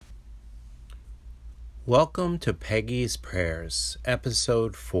Welcome to Peggy's Prayers,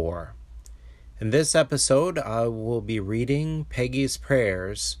 Episode 4. In this episode, I will be reading Peggy's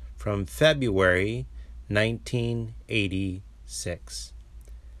Prayers from February 1986.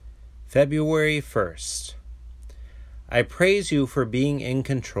 February 1st. I praise you for being in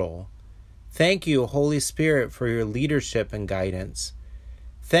control. Thank you, Holy Spirit, for your leadership and guidance.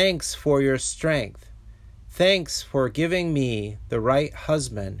 Thanks for your strength. Thanks for giving me the right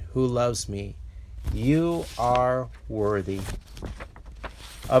husband who loves me. You are worthy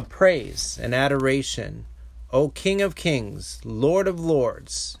of praise and adoration, O King of Kings, Lord of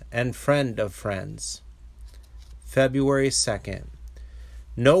Lords, and Friend of Friends. February 2nd.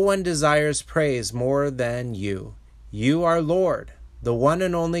 No one desires praise more than you. You are Lord, the one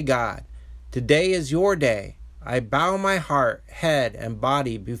and only God. Today is your day. I bow my heart, head, and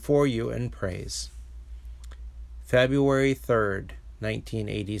body before you in praise. February 3rd,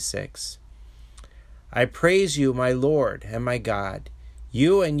 1986. I praise you, my Lord and my God.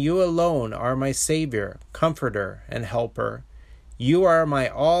 You and you alone are my Savior, Comforter, and Helper. You are my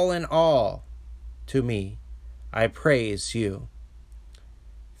all in all to me. I praise you.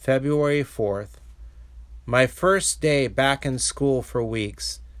 February 4th. My first day back in school for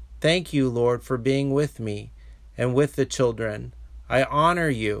weeks. Thank you, Lord, for being with me and with the children. I honor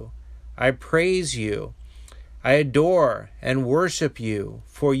you. I praise you. I adore and worship you,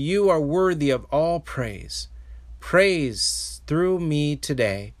 for you are worthy of all praise. Praise through me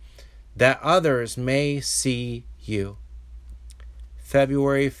today, that others may see you.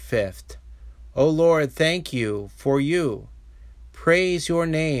 February 5th. O Lord, thank you for you. Praise your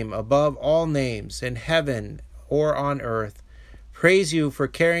name above all names in heaven or on earth. Praise you for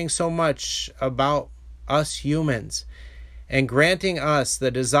caring so much about us humans and granting us the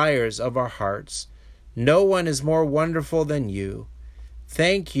desires of our hearts. No one is more wonderful than you.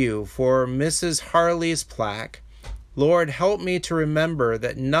 Thank you for Mrs. Harley's plaque. Lord, help me to remember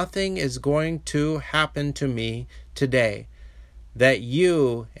that nothing is going to happen to me today that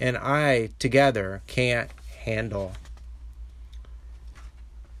you and I together can't handle.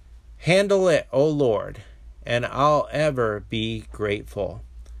 Handle it, O Lord, and I'll ever be grateful.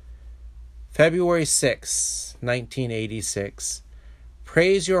 February 6, 1986.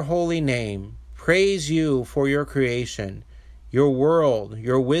 Praise your holy name. Praise you for your creation, your world,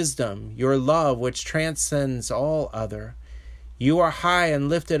 your wisdom, your love which transcends all other. You are high and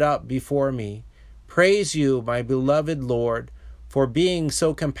lifted up before me. Praise you, my beloved Lord, for being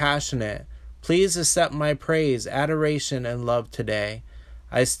so compassionate. Please accept my praise, adoration, and love today.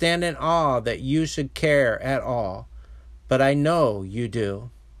 I stand in awe that you should care at all, but I know you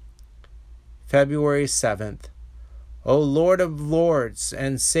do. February 7th. O Lord of Lords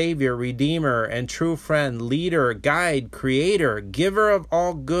and Savior, Redeemer and true friend, leader, guide, creator, giver of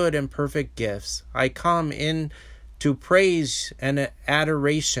all good and perfect gifts, I come in to praise and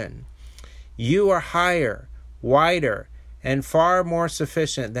adoration. You are higher, wider, and far more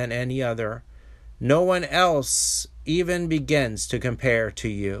sufficient than any other. No one else even begins to compare to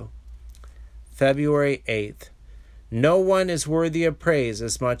you. February 8th. No one is worthy of praise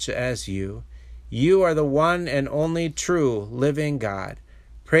as much as you. You are the one and only true living God.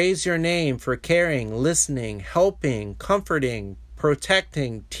 Praise your name for caring, listening, helping, comforting,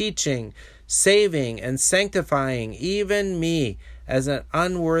 protecting, teaching, saving, and sanctifying even me as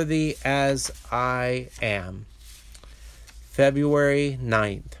unworthy as I am. February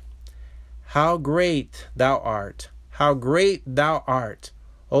 9th. How great thou art! How great thou art!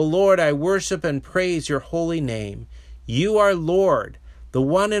 O Lord, I worship and praise your holy name. You are Lord, the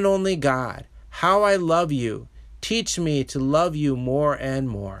one and only God. How I love you. Teach me to love you more and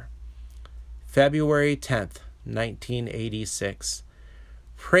more. February 10th, 1986.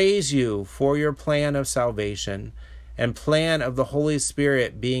 Praise you for your plan of salvation and plan of the Holy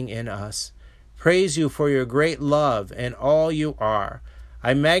Spirit being in us. Praise you for your great love and all you are.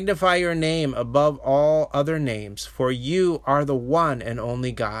 I magnify your name above all other names, for you are the one and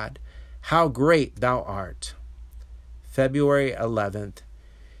only God. How great thou art. February 11th.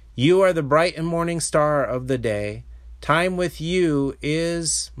 You are the bright and morning star of the day. Time with you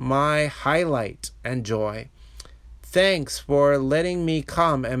is my highlight and joy. Thanks for letting me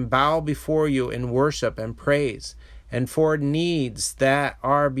come and bow before you in worship and praise, and for needs that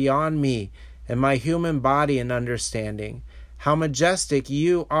are beyond me and my human body and understanding. How majestic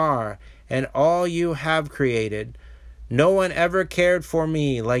you are and all you have created. No one ever cared for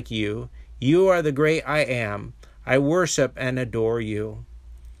me like you. You are the great I am. I worship and adore you.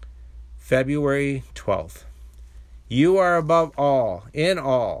 February 12th. You are above all, in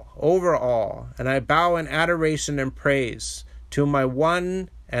all, over all, and I bow in adoration and praise to my one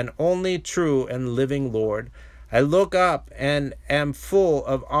and only true and living Lord. I look up and am full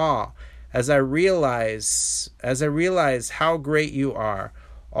of awe as I realize how great you are.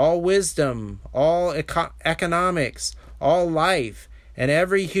 All wisdom, all economics, all life, and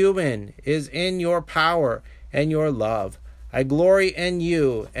every human is in your power and your love. I glory in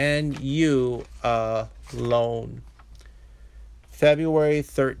you and you alone. February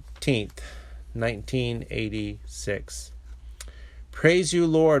 13th, 1986. Praise you,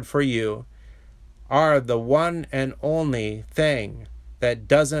 Lord, for you are the one and only thing that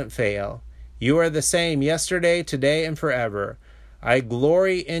doesn't fail. You are the same yesterday, today, and forever. I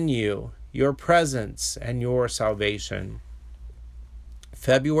glory in you, your presence, and your salvation.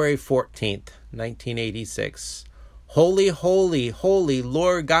 February 14th, 1986. Holy, holy, holy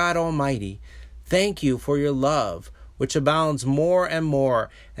Lord God Almighty, thank you for your love, which abounds more and more,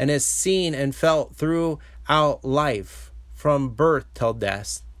 and is seen and felt throughout life, from birth till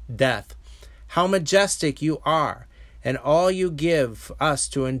death. How majestic you are, and all you give us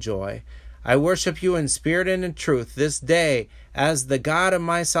to enjoy. I worship you in spirit and in truth this day as the God of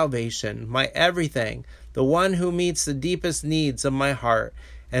my salvation, my everything, the one who meets the deepest needs of my heart,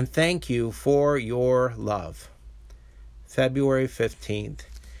 and thank you for your love. February 15th.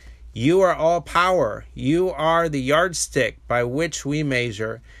 You are all power. You are the yardstick by which we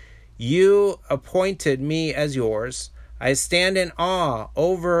measure. You appointed me as yours. I stand in awe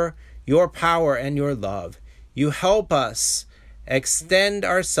over your power and your love. You help us extend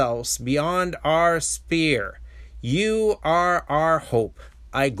ourselves beyond our sphere. You are our hope.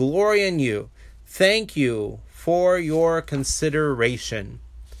 I glory in you. Thank you for your consideration.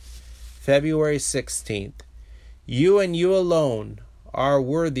 February 16th. You and you alone are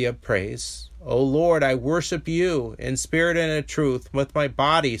worthy of praise. O Lord, I worship you in spirit and in truth with my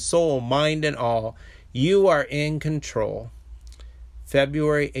body, soul, mind, and all. You are in control.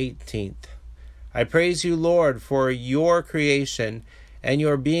 February 18th. I praise you, Lord, for your creation and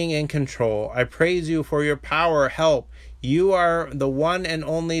your being in control. I praise you for your power, help. You are the one and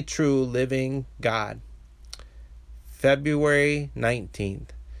only true living God. February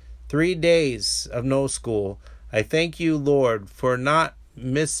 19th. 3 days of no school. I thank you, Lord, for not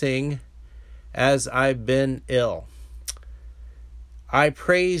missing as I've been ill. I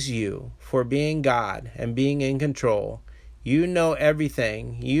praise you for being God and being in control. You know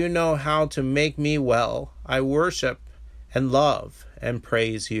everything. You know how to make me well. I worship and love and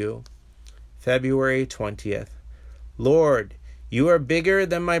praise you. February 20th. Lord, you are bigger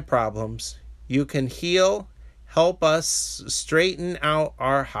than my problems. You can heal. Help us straighten out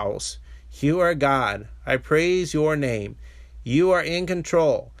our house. You are God. I praise your name. You are in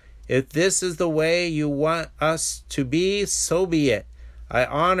control. If this is the way you want us to be, so be it. I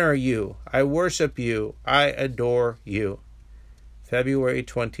honor you. I worship you. I adore you. February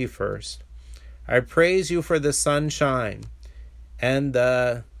 21st. I praise you for the sunshine and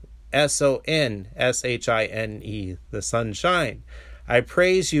the SONSHINE, the sunshine. I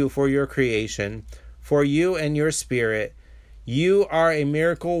praise you for your creation, for you and your spirit. You are a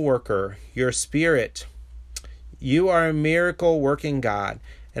miracle worker, your spirit. You are a miracle working God,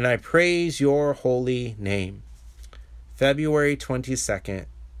 and I praise your holy name. February 22nd,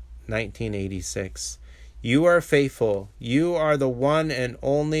 1986. You are faithful. You are the one and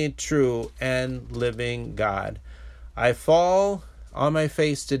only true and living God. I fall on my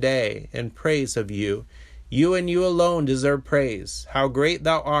face today in praise of you. You and you alone deserve praise. How great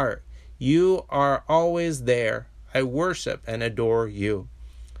thou art. You are always there. I worship and adore you.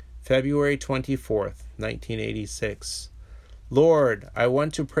 February 24th, 1986. Lord, I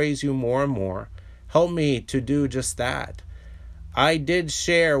want to praise you more and more. Help me to do just that. I did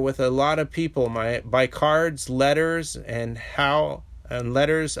share with a lot of people by cards, letters, and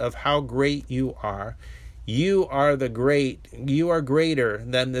letters of how great you are. You are greater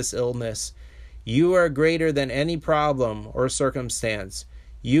than this illness. You are greater than any problem or circumstance.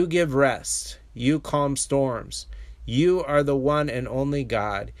 You give rest. You calm storms. You are the one and only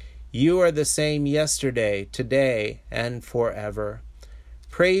God. You are the same yesterday, today, and forever.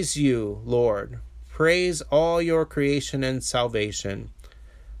 Praise you, Lord. Praise all your creation and salvation.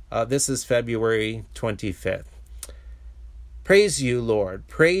 This is February 25th. Praise you, Lord.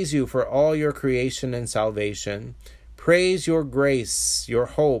 Praise you for all your creation and salvation. Praise your grace, your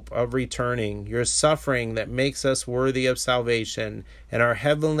hope of returning, your suffering that makes us worthy of salvation and our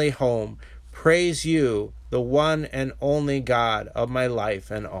heavenly home. Praise you, the one and only God of my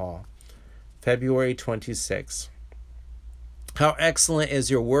life and all. February 26th. How excellent is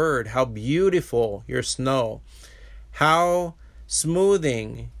your word, how beautiful your snow, how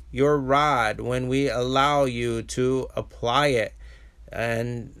smoothing your rod when we allow you to apply it.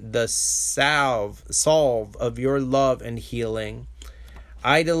 and the salve of your love and healing.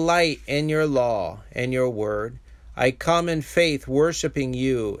 I delight in your law and your word. I come in faith, worshiping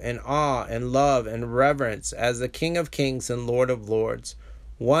you in awe and love and reverence as the King of kings and Lord of lords,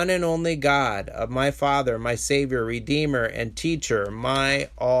 one and only God of my Father, my Savior, Redeemer, and Teacher, my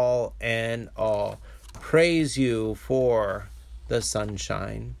all and all. Praise you for the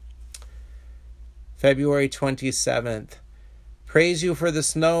sunshine. February 27th. Praise you for the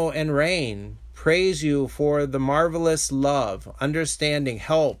snow and rain. Praise you for the marvelous love, understanding,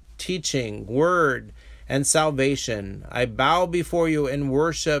 help, teaching, word, and salvation. I bow before you in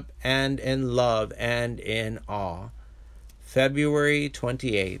worship and in love and in awe. February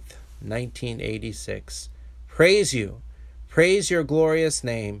 28th, 1986. Praise you. Praise your glorious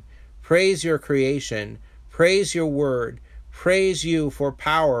name. Praise your creation. Praise your word. Praise you for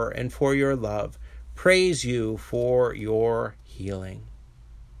power and for your love. Praise you for your healing.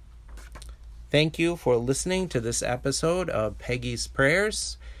 Thank you for listening to this episode of Peggy's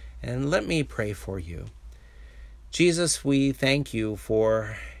Prayers, and let me pray for you. Jesus, we thank you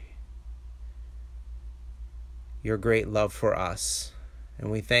for your great love for us,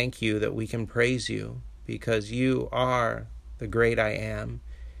 and we thank you that we can praise you because you are the great I am.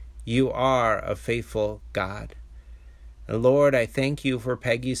 You are a faithful God. And Lord, I thank you for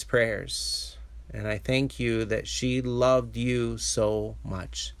Peggy's prayers, and I thank you that she loved you so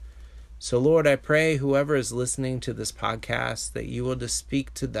much. So Lord, I pray whoever is listening to this podcast that you will just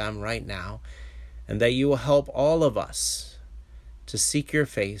speak to them right now, and that you will help all of us to seek your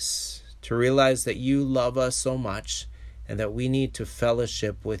face, to realize that you love us so much and that we need to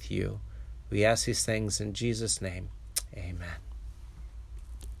fellowship with you. We ask these things in Jesus' name. Amen.